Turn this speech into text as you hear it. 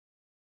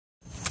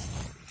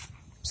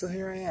So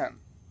here I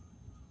am,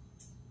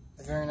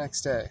 the very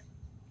next day.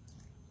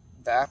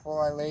 The apple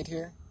I laid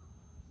here,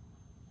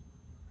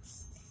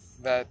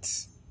 that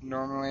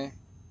normally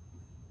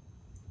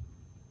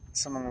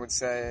someone would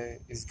say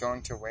is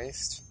going to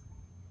waste,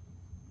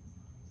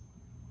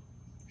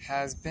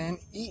 has been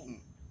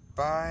eaten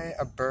by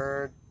a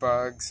bird,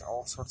 bugs,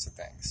 all sorts of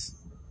things.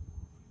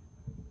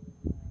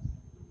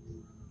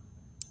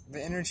 The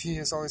energy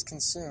is always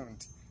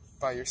consumed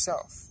by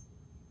yourself.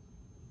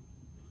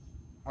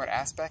 What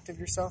aspect of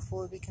yourself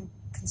will it be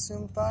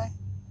consumed by?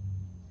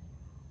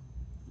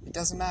 It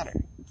doesn't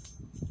matter.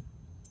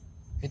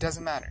 It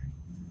doesn't matter.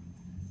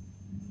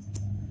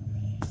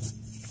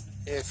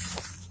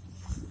 If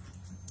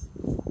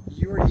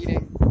you are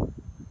eating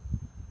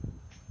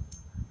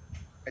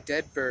a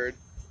dead bird,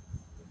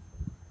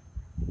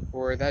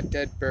 or that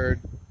dead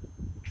bird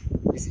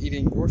is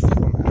eating your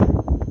fecal matter,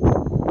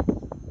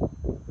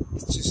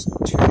 it's just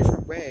two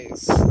different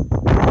ways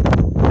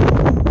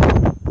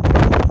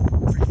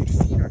for you to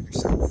feed on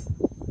yourself.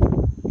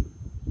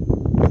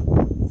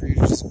 For you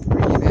to just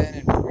breathe in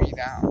and breathe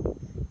out.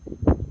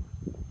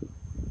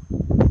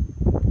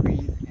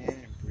 Breathe in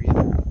and breathe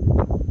out.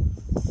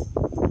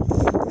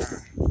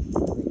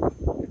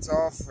 It's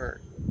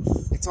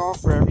all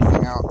for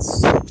everything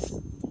else.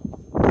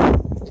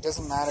 It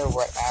doesn't matter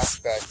what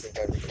aspect of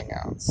everything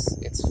else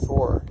it's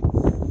for.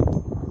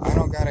 I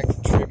don't gotta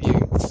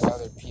contribute to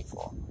other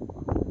people.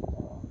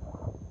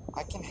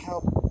 I can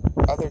help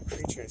other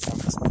creatures on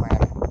this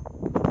planet.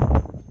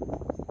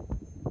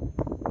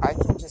 I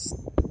can just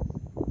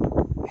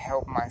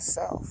help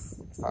myself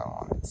if I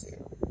wanted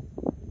to.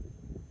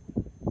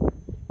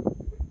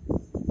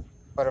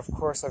 But of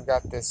course I've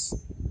got this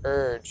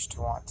urge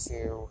to want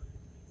to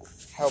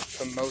help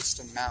the most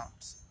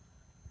amount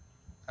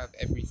of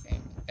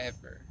everything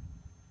ever.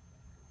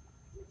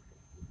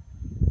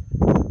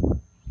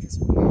 Because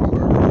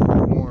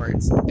more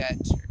is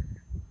better.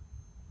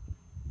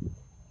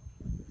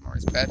 More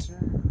is better.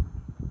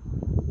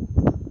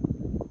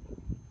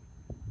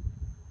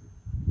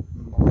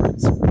 More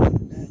is better.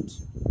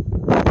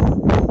 But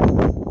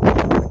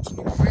can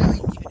you really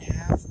even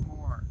have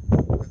more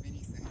of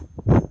anything?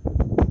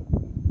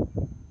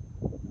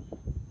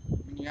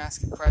 When you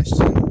ask a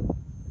question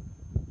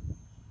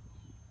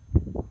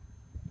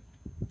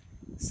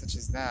such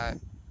as that,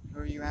 who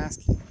are you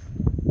asking?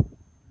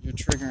 You're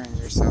triggering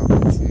yourself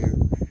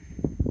into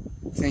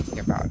thinking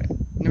about it.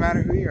 No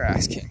matter who you're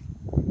asking.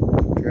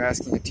 If you're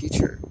asking a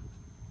teacher,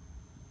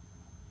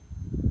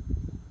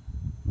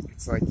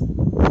 it's like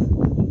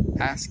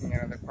asking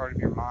another part of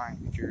your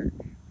mind. If you're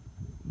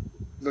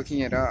looking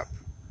it up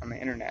on the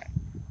internet,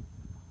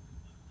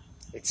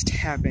 it's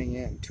tapping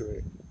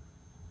into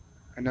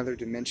another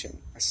dimension,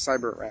 a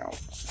cyber realm.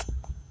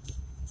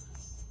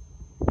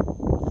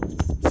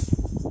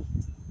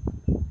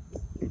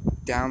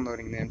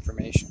 Downloading the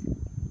information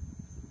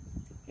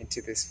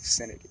into this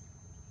vicinity.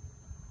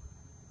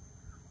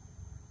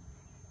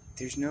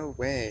 There's no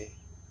way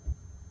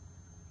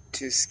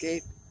to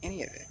escape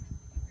any of it.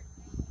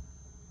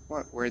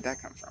 What? Where'd that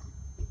come from?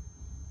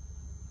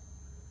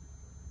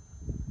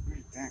 Where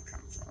did that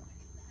come from?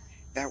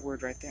 That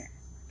word right there.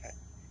 That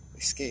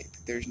escape.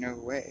 There's no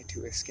way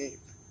to escape.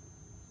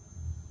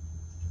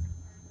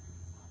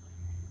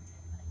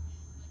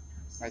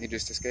 I could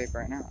just escape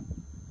right now.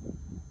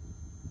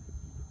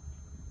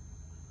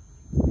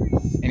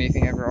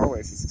 Anything ever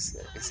always is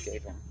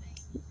escaping.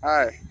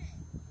 Hi.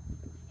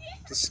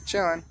 Just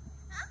chilling.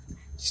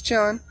 Just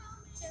chilling.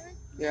 Chilling?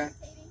 Yeah.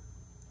 Meditating?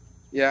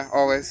 Yeah,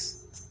 always.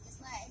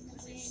 Just letting the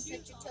wind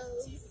touch your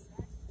toes.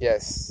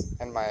 Yes,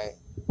 and my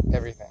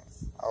everything.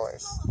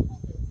 Always.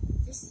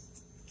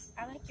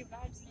 I like your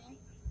vibes, man.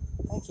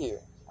 Thank you.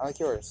 I like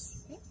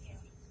yours. Thank you.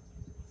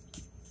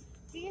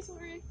 See you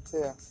soon. See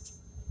ya.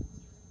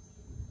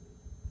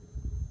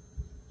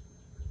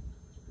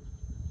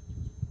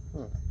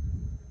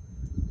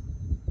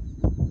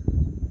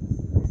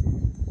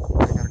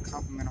 I got a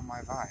compliment on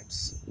my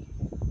vibes.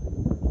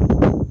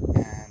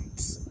 And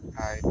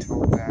I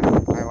told them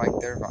I like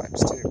their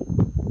vibes too.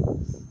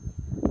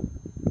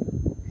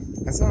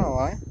 That's not a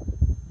lie.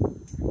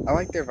 I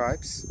like their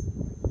vibes.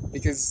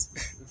 Because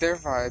their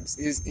vibes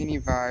is any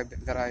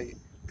vibe that I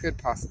could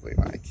possibly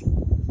like.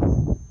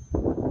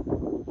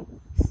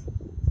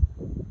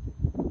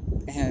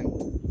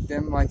 And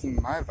them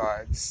liking my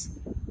vibes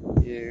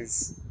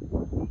is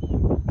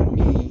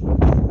me,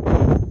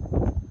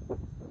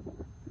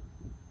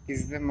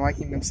 is them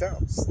liking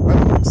themselves,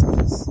 loving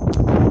themselves.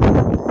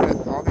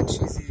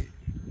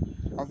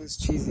 All those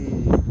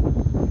cheesy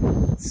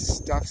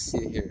stuffs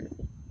you hear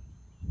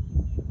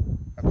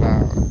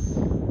about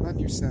love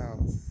yourself.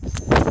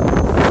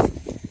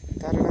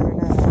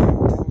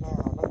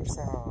 Love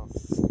yourself.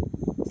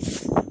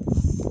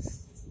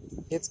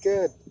 It's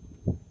good.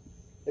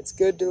 It's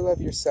good to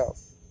love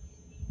yourself.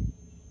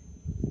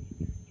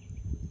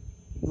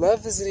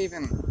 Love isn't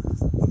even...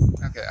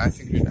 Okay, I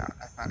figured it out.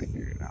 I finally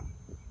figured it out.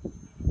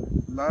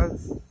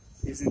 Love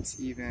isn't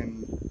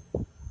even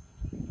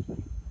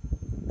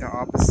the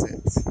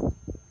opposite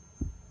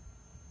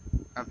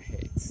of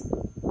hate.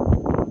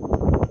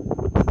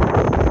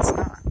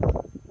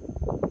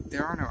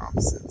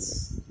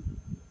 opposites.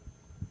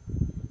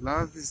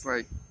 Love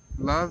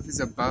is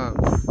above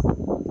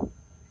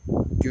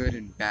good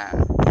and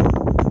bad,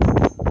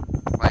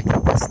 like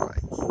and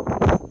dislike.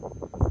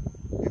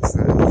 It's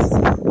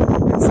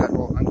that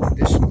whole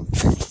unconditional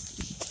thing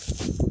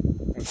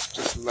of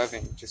just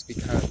loving just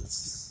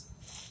because.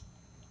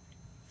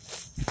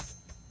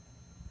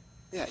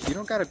 Yeah, you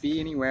don't gotta be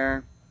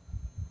anywhere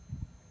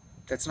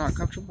that's not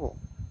comfortable,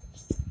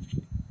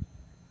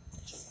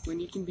 when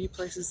you can be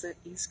places that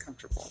is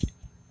comfortable.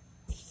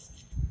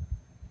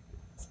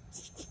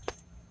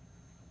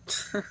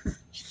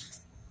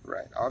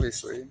 Right,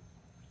 obviously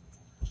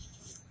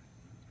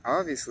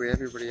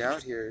everybody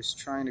out here is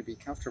trying to be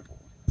comfortable.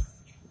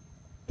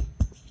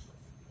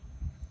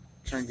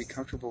 Trying to be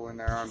comfortable in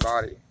their own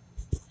body.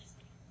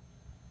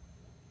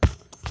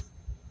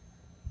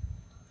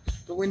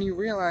 But when you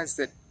realize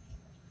that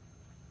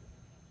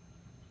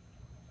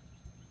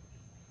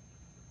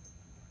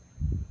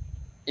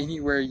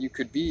anywhere you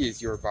could be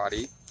is your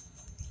body,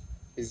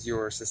 is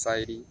your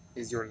society,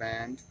 is your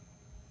land,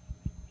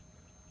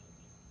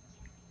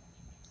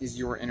 is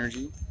your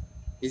energy,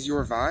 is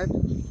your vibe.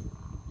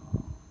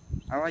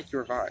 I like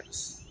your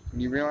vibes.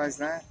 When you realize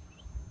that,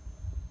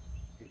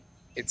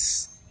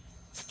 it's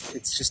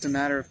just a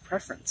matter of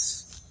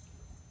preference,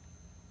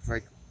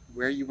 like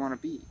where you want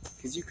to be,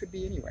 because you could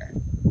be anywhere,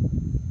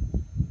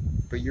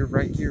 but you're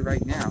right here,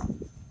 right now,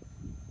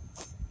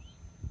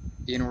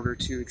 in order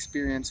to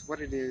experience what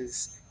it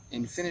is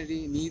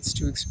infinity needs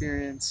to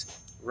experience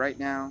right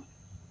now,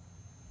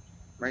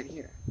 right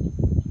here.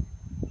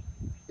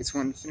 It's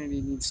what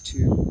infinity needs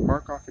to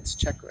mark off its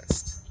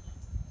checklist.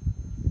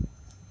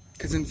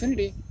 Because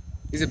infinity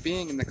is a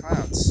being in the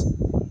clouds.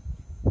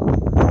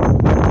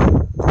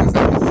 What does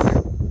that mean?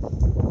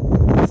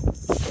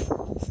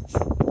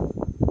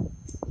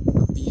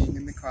 A being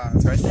in the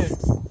clouds, right there.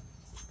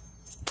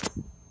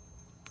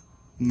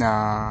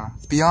 Nah,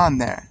 beyond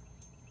there.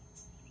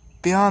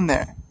 Beyond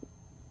there.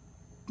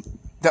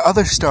 The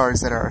other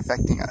stars that are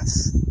affecting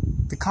us.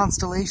 The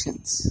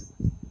constellations.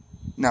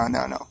 No.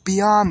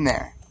 Beyond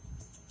there.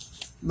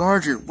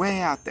 Larger,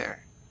 way out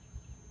there.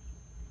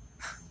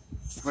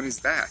 What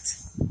is that?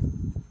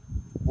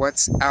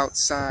 What's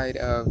outside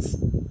of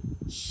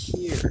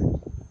here?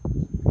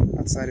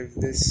 Outside of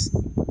this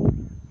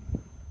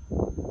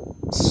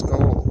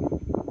skull?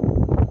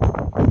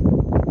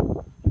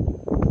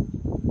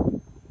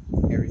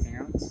 Everything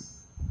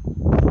else?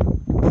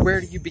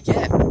 Where do you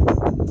begin?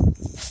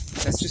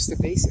 That's just the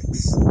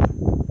basics.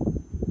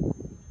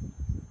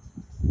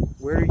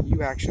 Where do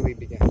you actually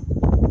begin?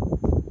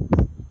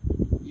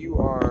 You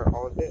are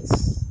all of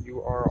this.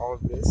 You are all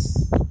of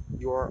this.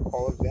 You are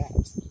all of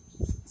that.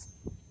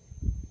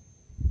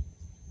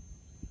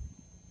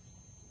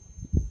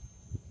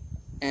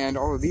 And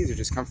all of these are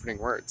just comforting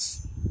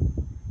words.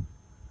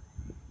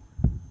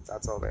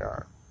 That's all they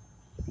are.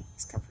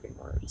 It's comforting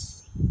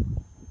words.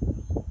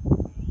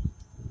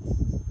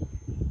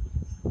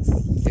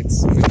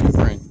 It's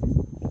maneuvering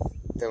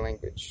the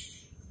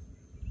language.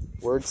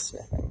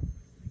 Wordsmithing.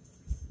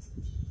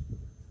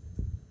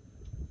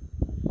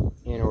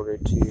 In order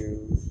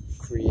to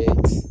create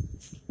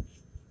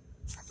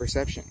a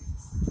perception.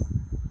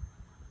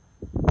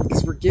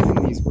 Because we're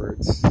given these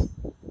words.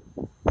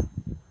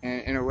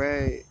 And in a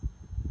way,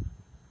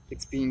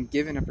 it's being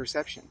given a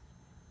perception.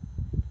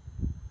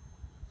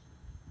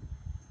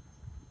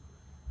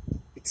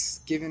 It's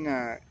given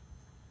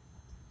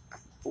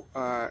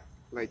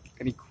like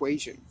an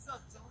equation. What's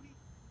up, Tony?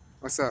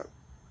 What's up?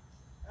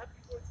 Happy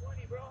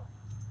 420, bro.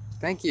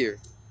 Thank you.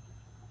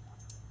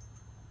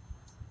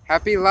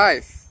 Happy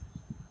life.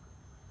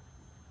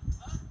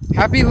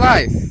 Happy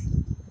life.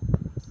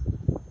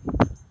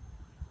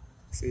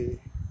 See,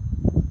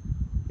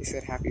 he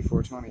said happy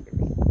 420 to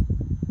me.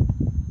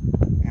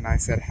 And I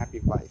said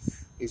happy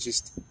life.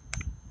 It's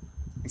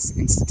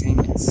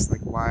instantaneous.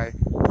 Like why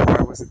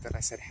was it that I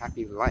said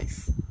happy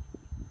life?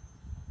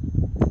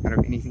 Out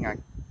of anything I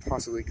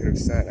possibly could have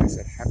said, I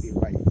said happy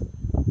life.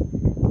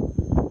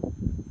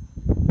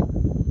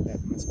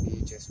 That must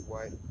be just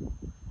what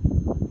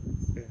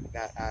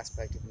that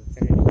aspect of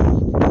infinity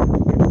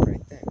needed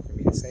right then for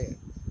me to say it.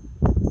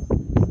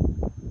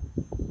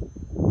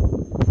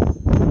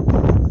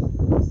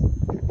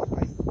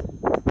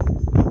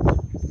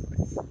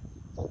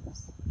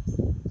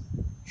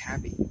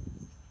 Happy.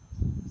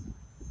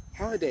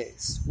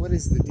 Holidays. What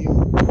is the deal?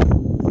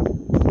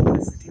 What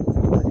is the deal with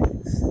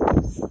holidays?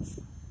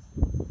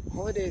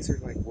 Holidays are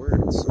like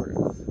words, sort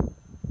of.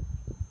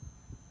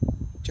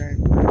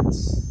 Giant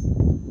words.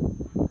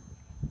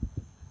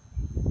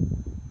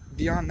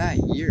 Beyond that,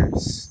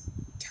 years,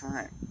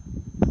 time,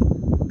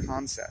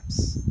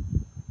 concepts.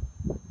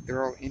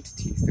 They're all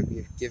entities that we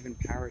have given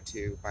power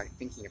to by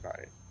thinking about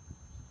it,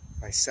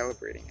 by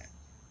celebrating it.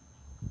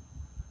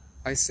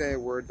 I say a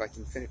word like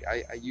infinity.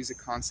 I use a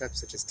concept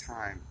such as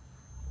time,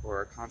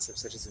 or a concept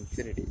such as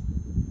infinity,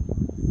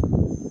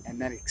 and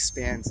that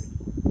expands it.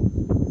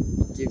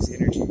 It gives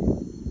energy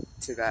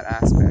to that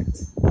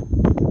aspect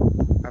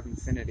of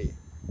infinity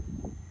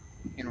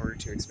in order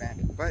to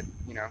expand it. But,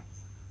 you know,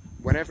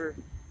 whatever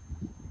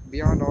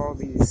beyond all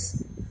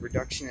these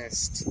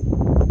reductionist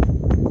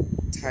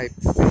type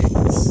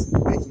things,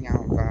 picking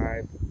out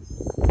vibe,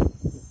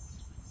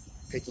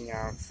 picking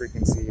out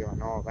frequency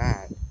and all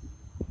that,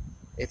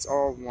 it's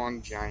all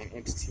one giant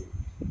entity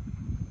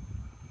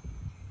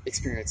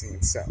experiencing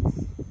itself.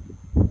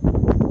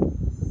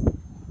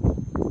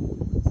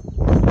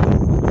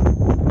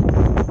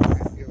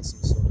 I feel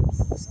some sort of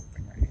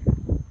something right here.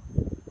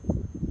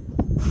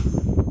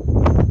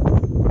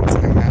 It's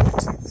an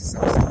imaginative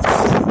substance.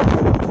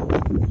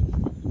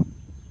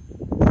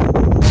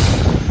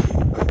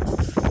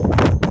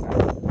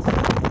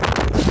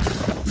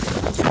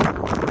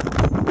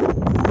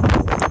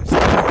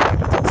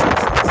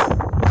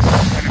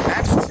 An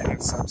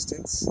imaginative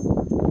substance?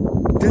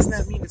 Doesn't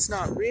that mean it's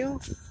not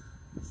real?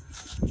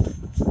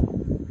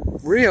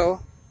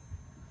 Real?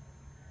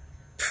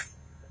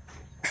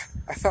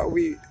 I thought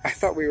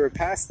we were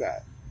past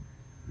that.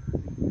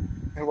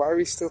 And why are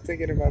we still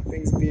thinking about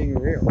things being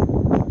real?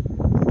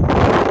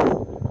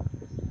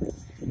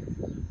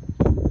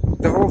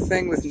 The whole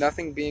thing with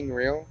nothing being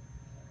real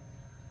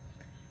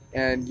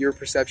and your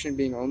perception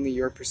being only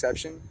your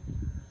perception,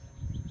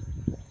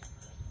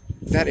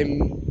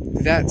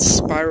 that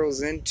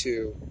spirals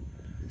into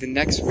the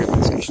next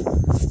realization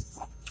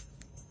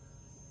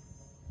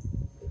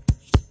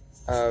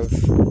of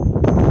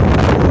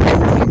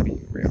everything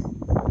being real,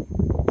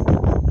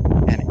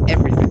 and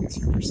everything is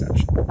your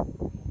perception,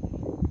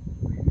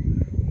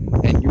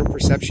 and your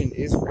perception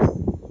is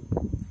real,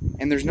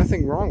 and there's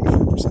nothing wrong with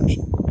your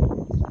perception.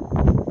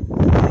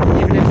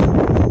 Even if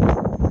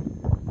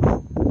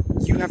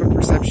you have a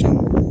perception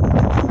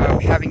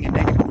of having a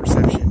negative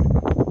perception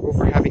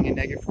over having a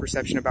negative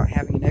perception about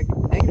having a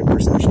negative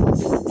perception,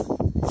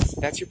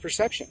 that's your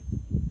perception.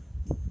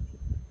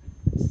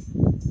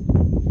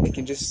 It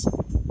can just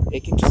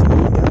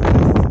move down.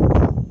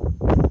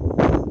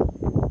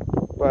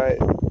 But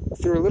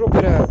through a little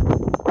bit of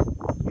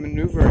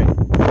maneuvering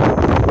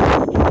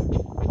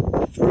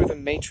through the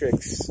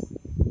matrix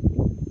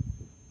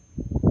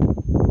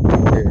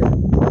we're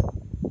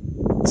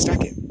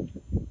stuck in,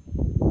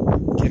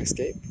 can't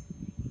escape.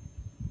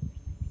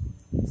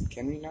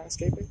 Can we not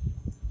escape it?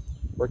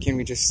 Or can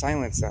we just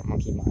silence that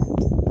monkey mind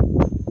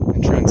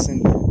and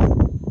transcend it?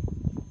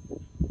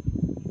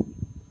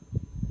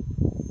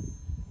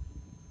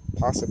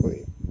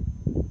 Possibly.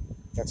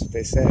 That's what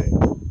they say.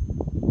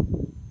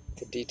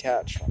 To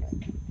detach from it.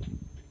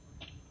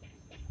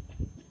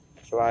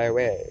 Fly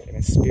away in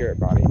a spirit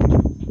body.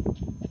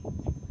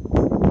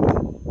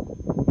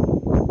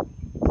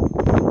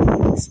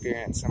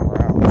 Experience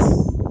somewhere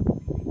else.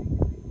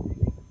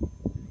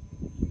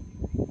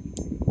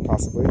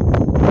 Possibly.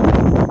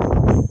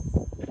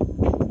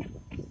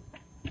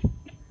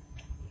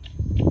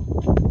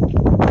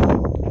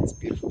 It's a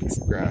beautiful piece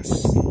of grass.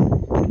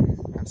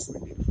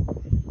 Absolutely beautiful.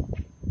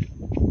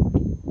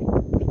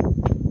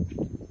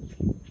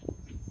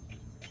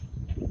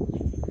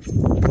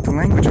 But the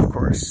language, of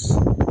course,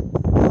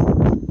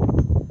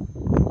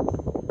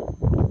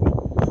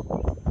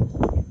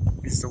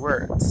 is the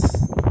words.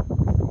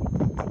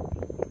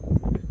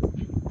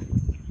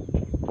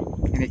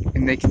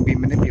 And they can be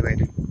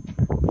manipulated.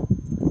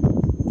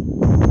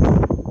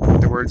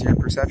 The words are your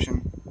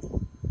perception,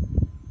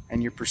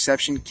 and your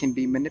perception can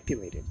be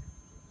manipulated.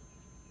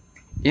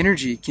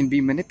 Energy can be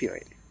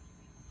manipulated.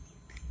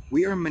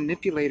 We are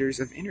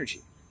manipulators of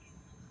energy.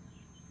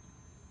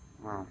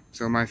 Wow.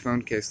 So my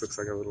phone case looks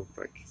like a little,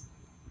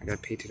 I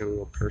got painted a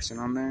little person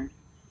on there.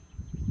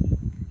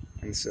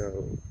 And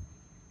so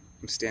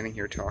I'm standing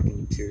here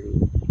talking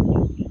to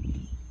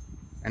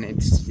an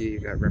entity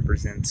that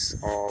represents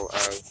all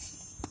of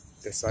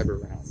the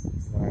cyber realm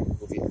that I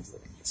will be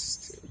uploading this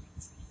to.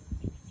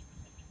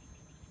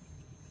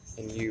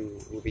 And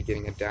you will be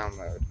getting a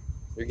download.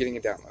 You're getting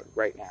a download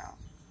right now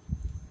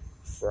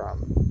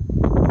from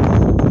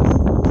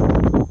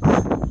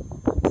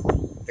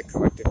the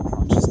collective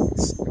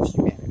consciousness of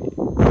humanity,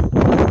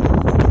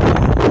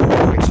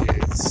 which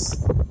is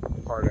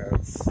part of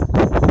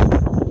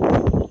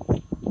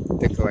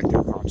the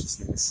collective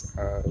consciousness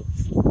of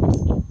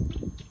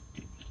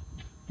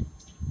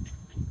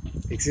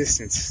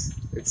existence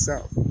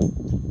itself.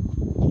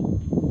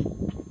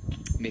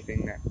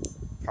 Anything that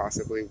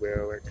possibly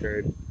will or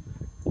could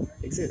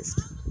exist.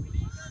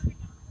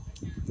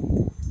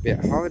 But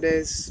yeah,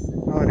 holidays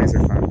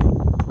are fun.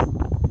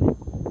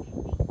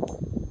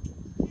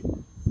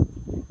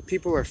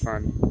 People are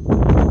fun.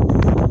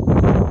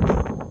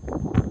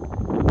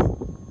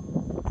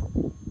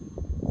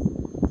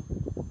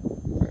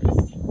 But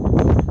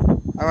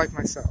I like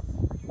myself.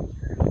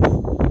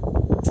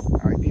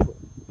 I like people.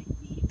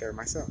 They're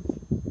myself.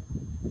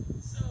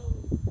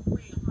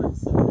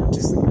 I'm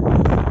just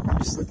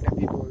looking at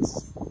people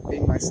as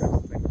being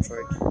myself, and it's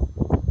like,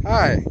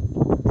 hi,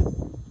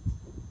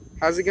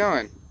 how's it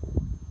going?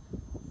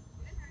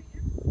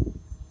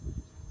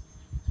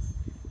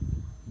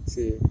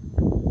 See, I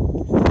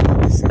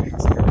said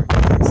how's it going?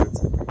 I said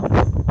something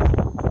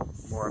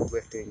more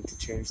uplifting to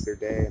change their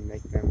day and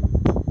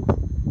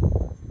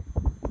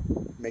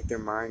make their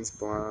minds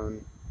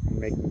blown and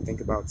make them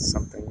think about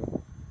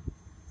something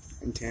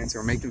intense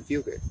or make them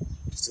feel good.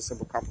 Just a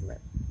simple compliment.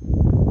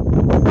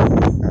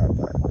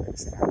 But like I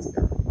said, how's it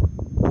going?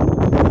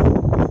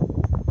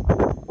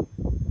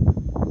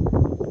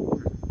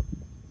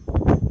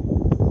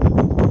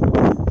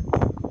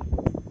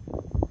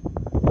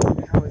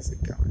 How is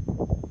it going?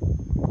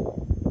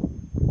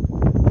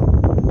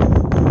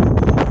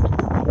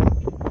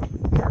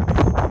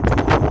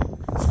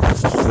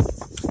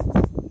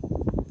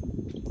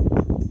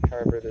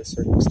 However, the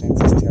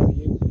circumstances tell you.